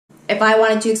If I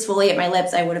wanted to exfoliate my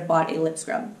lips, I would have bought a lip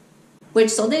scrub, which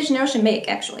Sol de Janeiro should make,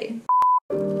 actually.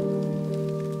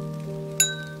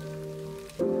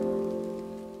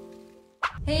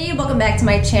 Hey, welcome back to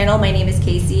my channel. My name is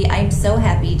Casey. I'm so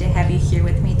happy to have you here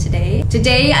with me today.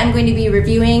 Today, I'm going to be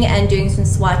reviewing and doing some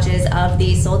swatches of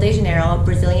the Sol de Janeiro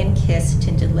Brazilian Kiss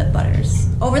Tinted Lip Butters.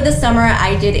 Over the summer,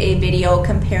 I did a video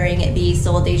comparing the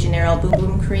Sol de Janeiro Boom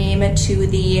Boom Cream to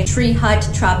the Tree Hut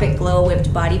Tropic Glow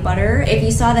Whipped Body Butter. If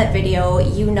you saw that video,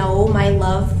 you know my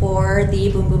love for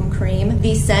the Boom Boom Cream.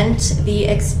 The scent, the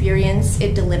experience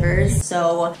it delivers.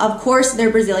 So, of course,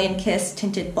 their Brazilian Kiss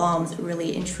Tinted Balms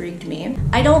really intrigued me.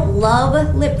 I don't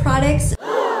love lip products.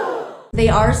 They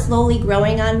are slowly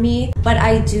growing on me, but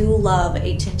I do love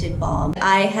a tinted balm.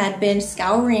 I had been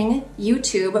scouring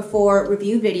YouTube for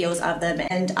review videos of them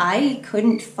and I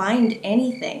couldn't find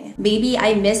anything. Maybe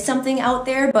I missed something out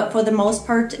there, but for the most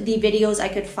part, the videos I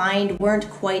could find weren't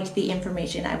quite the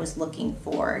information I was looking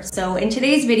for. So in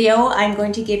today's video, I'm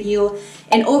going to give you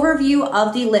an overview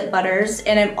of the lip butters,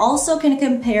 and I'm also going to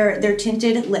compare their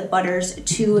tinted lip butters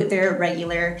to their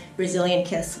regular Brazilian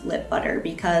Kiss lip butter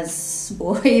because,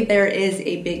 boy, there is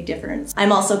a big difference.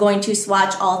 I'm also going to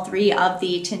swatch all three of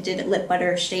the tinted lip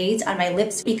butter shades on my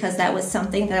lips because that was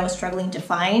something that I was struggling to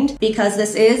find, because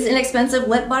this is an expensive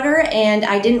lip butter and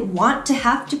I didn't want to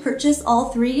have to purchase all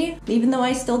three, even though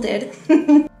I still did.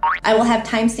 I will have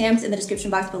timestamps in the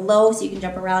description box below so you can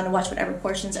jump around and watch whatever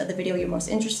portions of the video you're most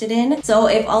interested in. So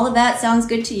if all of that sounds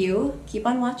good to you, keep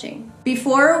on watching.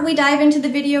 Before we dive into the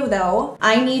video though,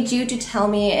 I need you to tell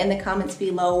me in the comments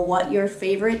below what your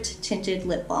favorite tinted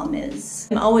lip balm is.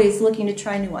 I'm always looking to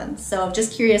try new ones, so I'm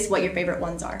just curious what your favorite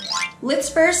ones are. Let's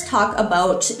first talk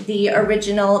about the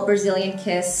original Brazilian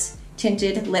Kiss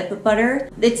tinted lip butter.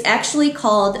 It's actually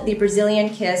called the Brazilian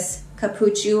Kiss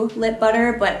Capucho lip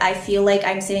butter, but I feel like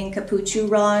I'm saying Capucho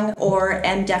wrong, or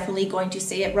am definitely going to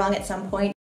say it wrong at some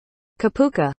point.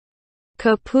 Capuca.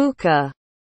 Capuca.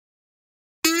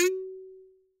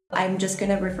 I'm just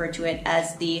gonna refer to it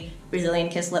as the Brazilian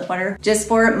Kiss lip butter, just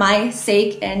for my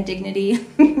sake and dignity.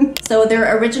 So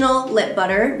their original lip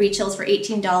butter retails for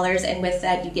 $18, and with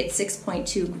that you get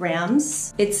 6.2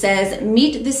 grams. It says,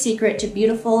 meet the secret to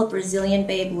beautiful Brazilian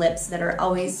babe lips that are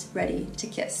always ready to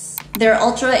kiss. Their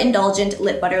ultra indulgent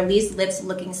lip butter leaves lips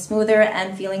looking smoother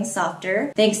and feeling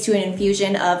softer thanks to an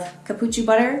infusion of capucho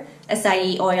butter,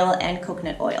 acai oil, and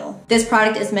coconut oil. This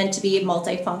product is meant to be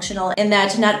multifunctional in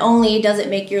that not only does it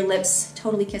make your lips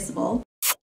totally kissable,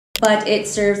 but it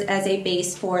serves as a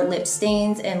base for lip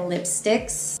stains and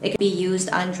lipsticks. It can be used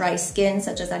on dry skin,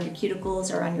 such as on your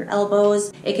cuticles or on your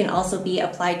elbows. It can also be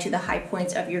applied to the high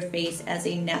points of your face as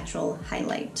a natural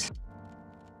highlight.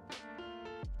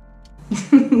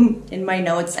 In my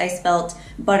notes, I spelled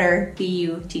butter,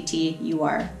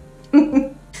 B-U-T-T-U-R.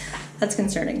 That's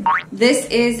concerning. This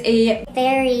is a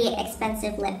very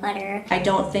expensive lip butter. I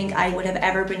don't think I would have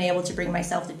ever been able to bring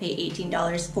myself to pay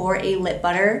 $18 for a lip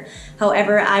butter.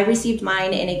 However, I received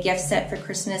mine in a gift set for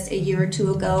Christmas a year or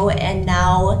two ago, and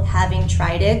now having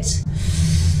tried it,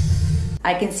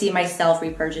 I can see myself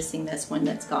repurchasing this when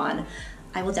it's gone.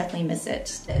 I will definitely miss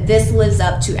it. This lives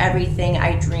up to everything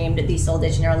I dreamed the Sol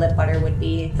de Janeiro lip butter would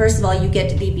be. First of all, you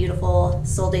get the beautiful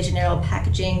Sol de Janeiro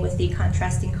packaging with the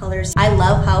contrasting colors. I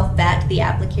love how fat the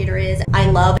applicator is. I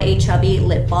love a chubby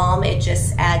lip balm. It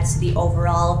just adds to the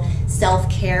overall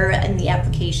self-care in the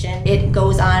application. It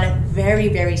goes on very,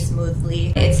 very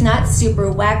smoothly. It's not super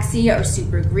waxy or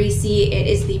super greasy. It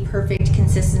is the perfect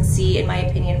consistency, in my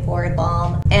opinion, for a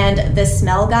balm. And the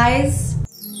smell, guys,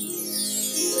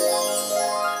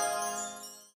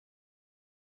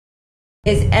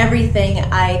 is everything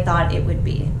I thought it would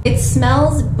be. It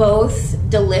smells both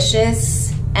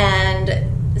delicious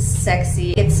and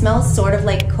sexy. It smells sort of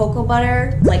like cocoa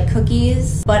butter, like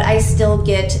cookies, but I still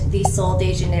get the Sol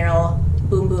de Janeiro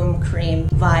Boom Boom Cream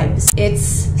vibes. It's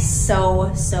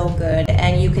so, so good,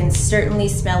 and you can certainly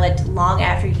smell it long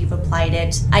after you've applied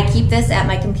it. I keep this at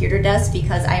my computer desk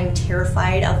because I'm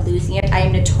terrified of losing it. I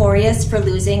am notorious for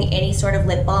losing any sort of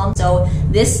lip balm, so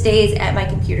this stays at my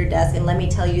computer desk, and let me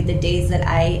tell you, the days that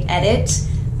I edit,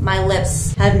 my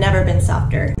lips have never been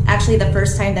softer. Actually, the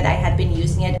first time that I had been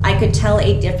using it, I could tell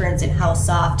a difference in how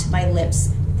soft my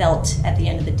lips felt at the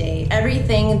end of the day.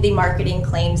 Everything the marketing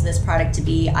claims this product to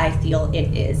be, I feel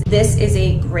it is. This is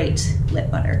a great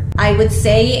lip butter. I would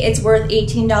say it's worth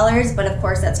 $18, but of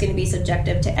course that's going to be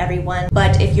subjective to everyone.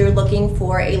 But if you're looking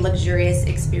for a luxurious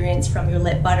experience from your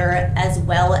lip butter as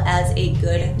well as a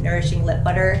good nourishing lip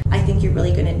butter, I think you're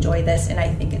really going to enjoy this, and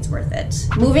I think it's worth it.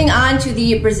 Moving on to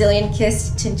the Brazilian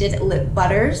Kiss tinted lip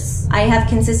butters. I have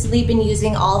consistently been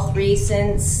using all three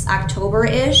since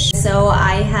October-ish, so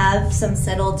I have some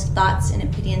settled thoughts and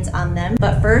opinions on them.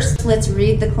 But first, let's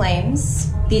read the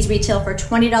claims. These retail for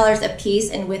 $20 a piece,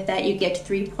 and with that you get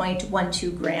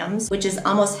 3.12 grams, which is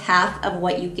almost half of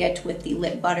what you get with the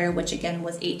lip butter, which again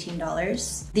was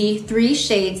 $18. The three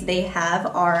shades they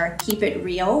have are Keep It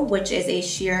Real, which is a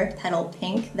sheer petal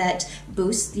pink that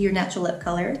boosts your natural lip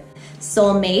color.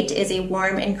 Soulmate is a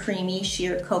warm and creamy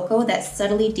sheer cocoa that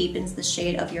subtly deepens the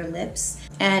shade of your lips.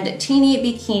 And Teeny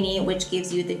Bikini, which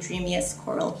gives you the dreamiest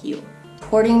coral hue.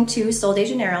 According to Sol de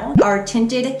Janeiro, our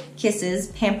tinted kisses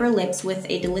pamper lips with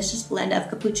a delicious blend of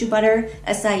capuccio butter,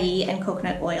 acai, and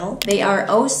coconut oil. They are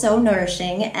oh so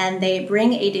nourishing, and they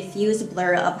bring a diffused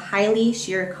blur of highly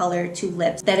sheer color to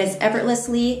lips that is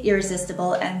effortlessly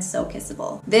irresistible and so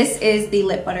kissable. This is the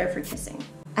lip butter for kissing.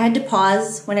 I had to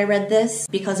pause when I read this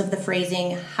because of the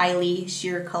phrasing highly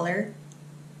sheer color.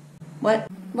 What?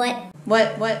 What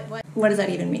does that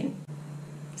even mean?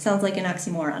 Sounds like an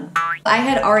oxymoron. I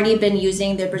had already been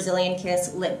using the Brazilian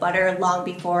Kiss lip butter long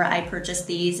before I purchased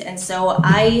these, and so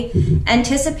I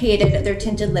anticipated their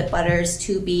tinted lip butters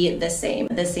to be the same.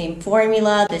 The same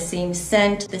formula, the same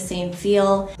scent, the same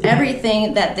feel,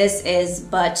 everything that this is,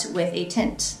 but with a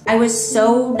tint. I was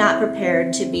so not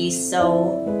prepared to be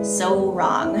so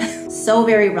wrong. So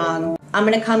very wrong. I'm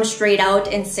gonna come straight out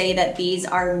and say that these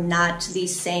are not the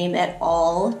same at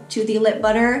all to the lip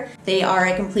butter. They are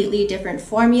a completely different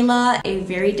formula, a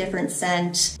very different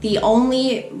scent. The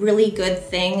only really good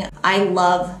thing, I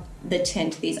love the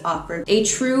tint these offer. A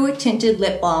true tinted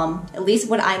lip balm, at least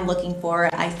what I'm looking for,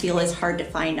 I feel is hard to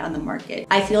find on the market.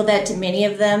 I feel that many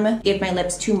of them give my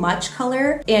lips too much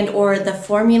color, and or the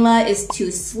formula is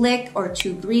too slick or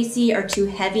too greasy or too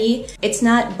heavy. It's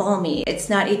not balmy. It's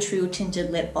not a true tinted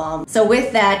lip balm. So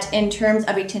with that, in terms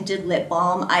of a tinted lip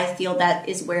balm, I feel that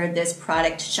is where this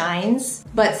product shines.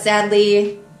 But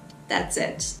sadly, that's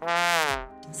it.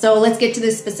 So let's get to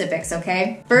the specifics,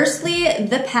 okay? Firstly,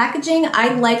 the packaging,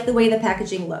 I like the way the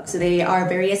packaging looks. So they are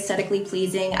very aesthetically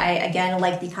pleasing. I, again,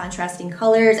 like the contrasting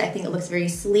colors. I think it looks very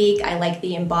sleek. I like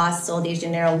the embossed Sol de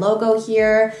Janeiro logo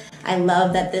here. I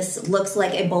love that this looks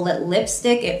like a bullet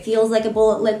lipstick. It feels like a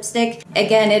bullet lipstick.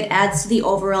 Again, it adds to the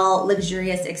overall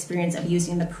luxurious experience of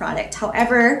using the product.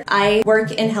 However, I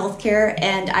work in healthcare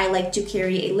and I like to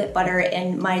carry a lip butter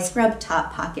in my scrub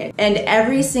top pocket. And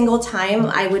every single time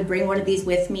I would bring one of these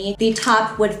with me, the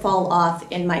top would fall off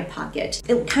in my pocket.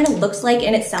 It kind of looks like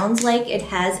and it sounds like it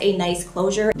has a nice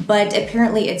closure, but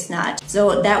apparently it's not.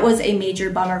 So that was a major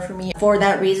bummer for me. For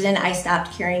that reason, I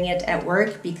stopped carrying it at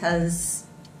work because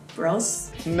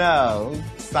gross. No,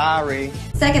 sorry.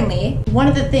 Secondly, one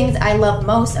of the things I love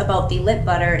most about the lip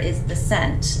butter is the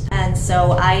scent. And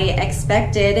so I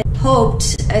expected,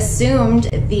 hoped, assumed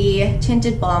the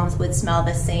tinted balms would smell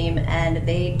the same, and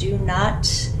they do not.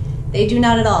 They do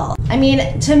not at all. I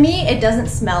mean, to me, it doesn't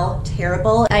smell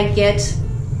terrible. I get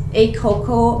a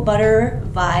cocoa butter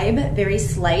vibe, very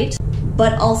slight,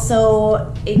 but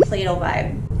also a Play-Doh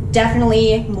vibe.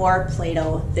 Definitely more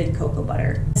Play-Doh than cocoa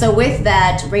butter. So with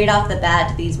that, right off the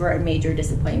bat, these were a major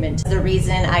disappointment. The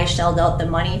reason I shelled out the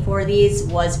money for these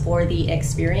was for the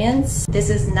experience. This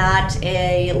is not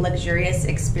a luxurious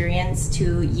experience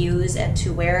to use and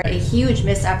to wear. A huge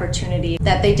missed opportunity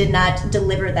that they did not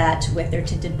deliver that with their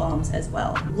tinted balms as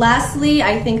well. Lastly,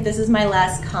 I think this is my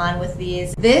last con with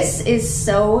these. This is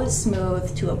so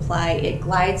smooth to apply. It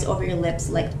glides over your lips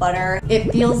like butter.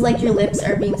 It feels like your lips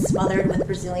are being smothered with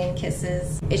Brazilian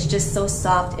Kisses. It's just so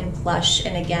soft and plush,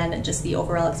 and again, just the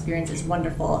overall experience is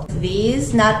wonderful.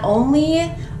 These, not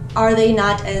only are they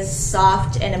not as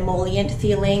soft and emollient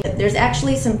feeling, there's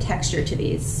actually some texture to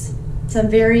these. Some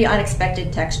very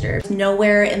unexpected texture.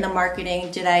 Nowhere in the marketing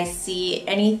did I see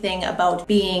anything about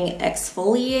being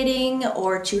exfoliating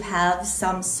or to have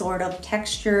some sort of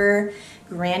texture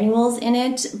granules in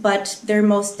it, but there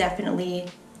most definitely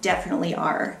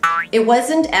are. It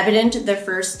wasn't evident the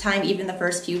first time, even the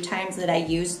first few times that I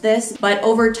used this, but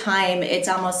over time it's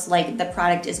almost like the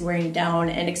product is wearing down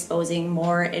and exposing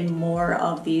more and more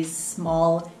of these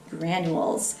small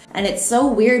granules. And it's so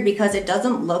weird because it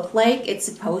doesn't look like it's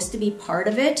supposed to be part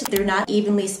of it. They're not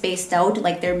evenly spaced out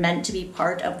like they're meant to be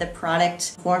part of the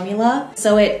product formula.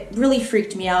 So it really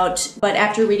freaked me out. But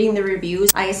after reading the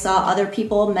reviews, I saw other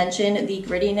people mention the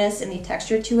grittiness and the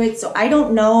texture to it. So I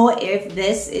don't know if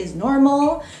this is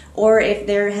normal or if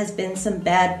there has been some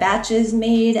bad batches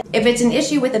made. If it's an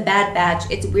issue with a bad batch,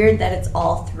 it's weird that it's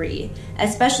all three,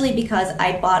 especially because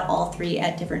I bought all three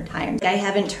at different times. I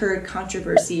haven't heard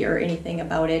controversy or anything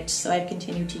about it, so I've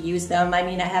continued to use them. I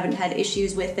mean, I haven't had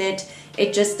issues with it.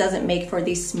 It just doesn't make for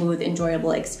the smooth,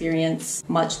 enjoyable experience,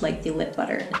 much like the lip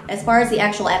butter. As far as the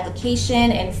actual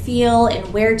application and feel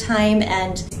and wear time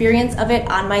and experience of it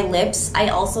on my lips, I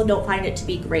also don't find it to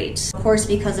be great. Of course,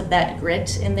 because of that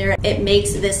grit in there, it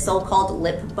makes this so-called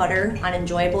lip butter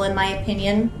unenjoyable in my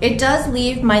opinion. It does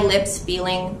leave my lips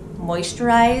feeling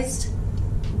moisturized,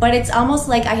 but it's almost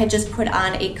like I had just put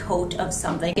on a coat of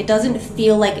something. It doesn't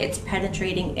feel like it's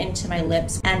penetrating into my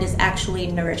lips and is actually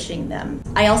nourishing them.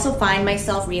 I also find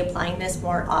myself reapplying this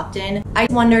more often. I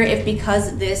wonder if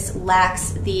because this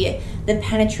lacks the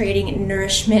penetrating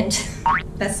nourishment,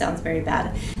 that sounds very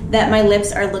bad, that my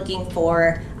lips are looking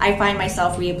for, I find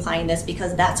myself reapplying this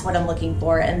because that's what I'm looking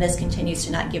for, and this continues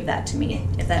to not give that to me,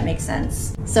 if that makes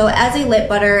sense. So as a lip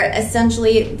butter,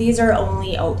 essentially, these are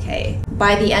only okay.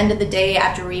 By the end of the day,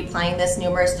 after reapplying this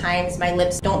numerous times, my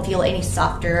lips don't feel any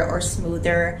softer or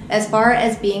smoother. As far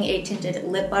as being a tinted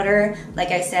lip butter, like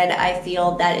I said, I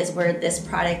feel that is where this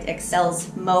product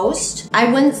excels most.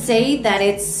 I wouldn't say that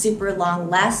it's super long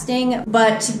lasting,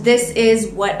 but this is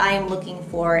what I am looking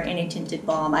for in a tinted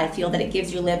balm. I feel that it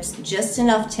gives your lips just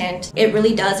enough tint. It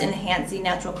really does enhance the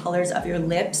natural colors of your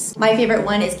lips. My favorite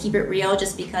one is Keep It Real,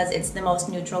 just because it's the most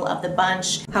neutral of the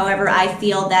bunch. However, I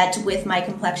feel that with my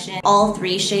complexion, all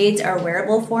three shades are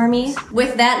wearable for me.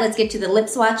 With that, let's get to the lip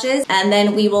swatches, and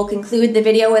then we will conclude the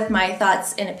video with my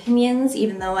thoughts and opinions,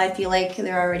 even though I feel like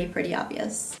they're already pretty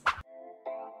obvious.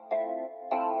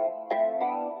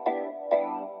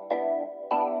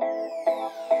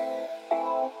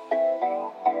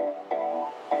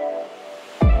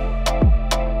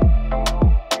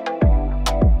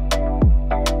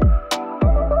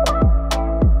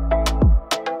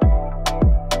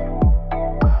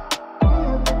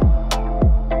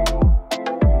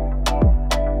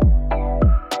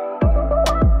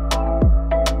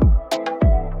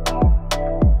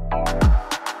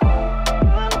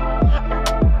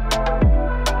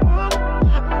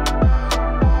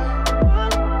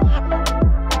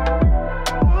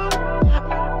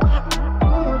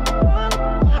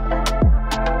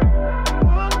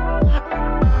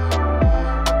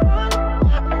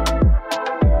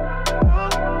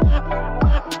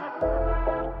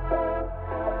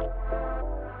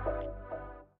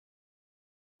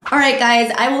 Alright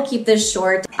guys, I will keep this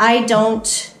short. I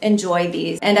don't enjoy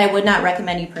these, and I would not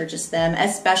recommend you purchase them,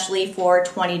 especially for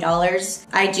 $20.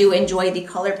 I do enjoy the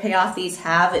color payoff these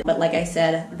have, but like I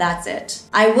said, that's it.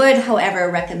 I would, however,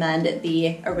 recommend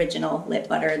the original lip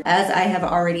butter. As I have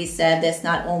already said, this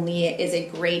not only is a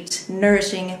great,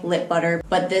 nourishing lip butter,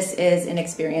 but this is an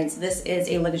experience. This is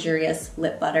a luxurious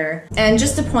lip butter. And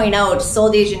just to point out,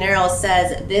 Sol de Janeiro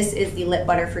says this is the lip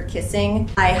butter for kissing.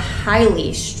 I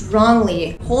highly,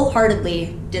 strongly,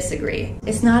 wholeheartedly disagree.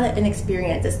 It's not an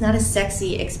experience. It's not a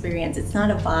sexy experience. It's not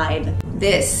a vibe.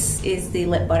 This is the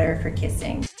lip butter for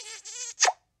kissing.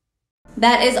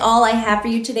 That is all I have for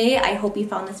you today. I hope you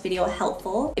found this video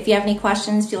helpful. If you have any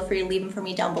questions, feel free to leave them for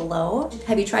me down below.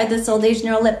 Have you tried the Sol de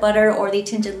Janeiro lip butter or the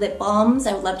tinted lip balms?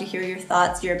 I would love to hear your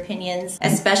thoughts, your opinions,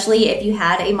 especially if you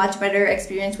had a much better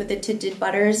experience with the tinted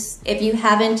butters. If you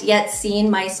haven't yet seen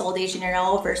my Sol de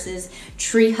Janeiro versus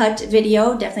Tree Hut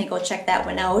video, definitely go check that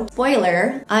one out.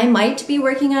 Spoiler, I might be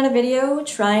working on a video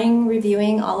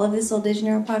reviewing all of the Sol de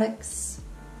Janeiro products.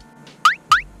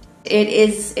 It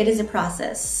is a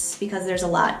process because there's a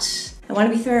lot. I want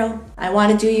to be thorough. I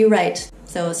want to do you right.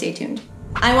 So stay tuned.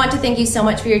 I want to thank you so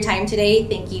much for your time today.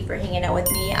 Thank you for hanging out with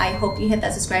me. I hope you hit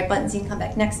that subscribe button so you can come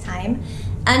back next time.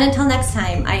 And until next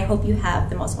time, I hope you have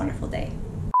the most wonderful day.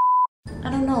 I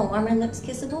don't know, are my lips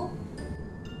kissable?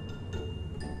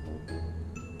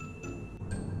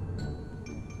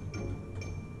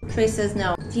 Trey says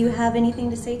no. Do you have anything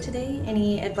to say today?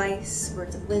 Any advice,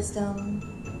 words of wisdom?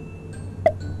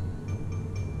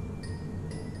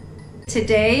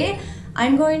 Today,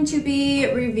 I'm going to be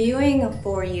reviewing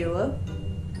for you,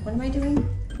 what am I doing?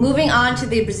 Moving on to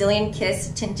the Brazilian Kiss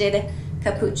Tinted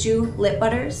Capucho Lip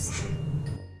Butters.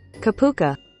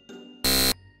 Capuca.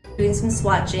 Doing some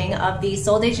swatching of the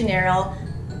Sol de Janeiro,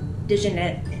 The Sol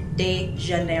de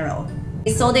Janeiro.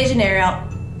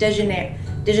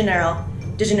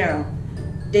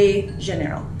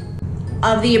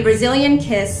 Of the Brazilian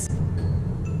Kiss.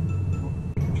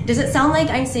 Does it sound like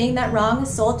I'm saying that wrong?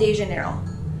 Sol de Janeiro.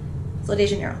 Sol de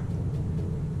Janeiro.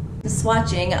 The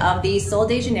swatching of the Sol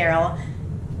de Janeiro.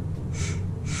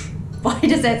 Why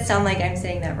does that sound like I'm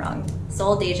saying that wrong?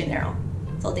 Sol de Janeiro.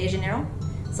 Sol de Janeiro?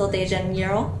 Sol de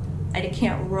Janeiro? I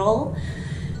can't roll.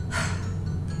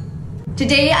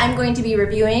 Today I'm going to be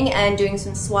reviewing and doing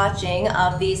some swatching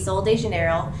of the Sol de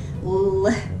Janeiro.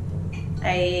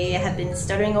 I have been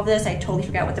stuttering over this. I totally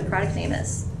forgot what the product name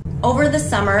is. Over the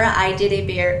summer, I did a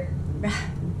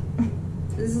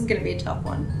this is gonna be a tough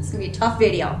one. This is gonna be a tough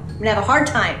video. I'm gonna have a hard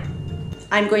time.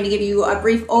 I'm going to give you a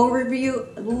brief overview.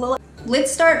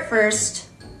 Let's start first.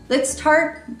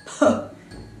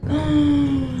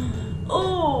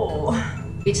 Oh.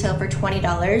 Retail for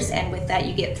 $20, and with that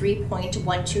you get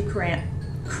 3.12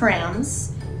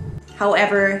 grams.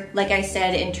 However, like I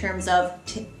said, in terms of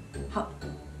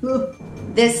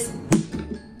this,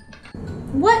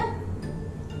 what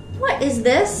is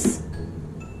this?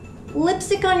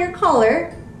 Lipstick on your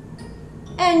collar,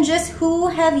 and just who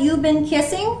have you been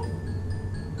kissing?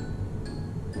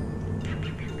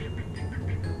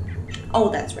 Oh,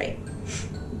 that's right.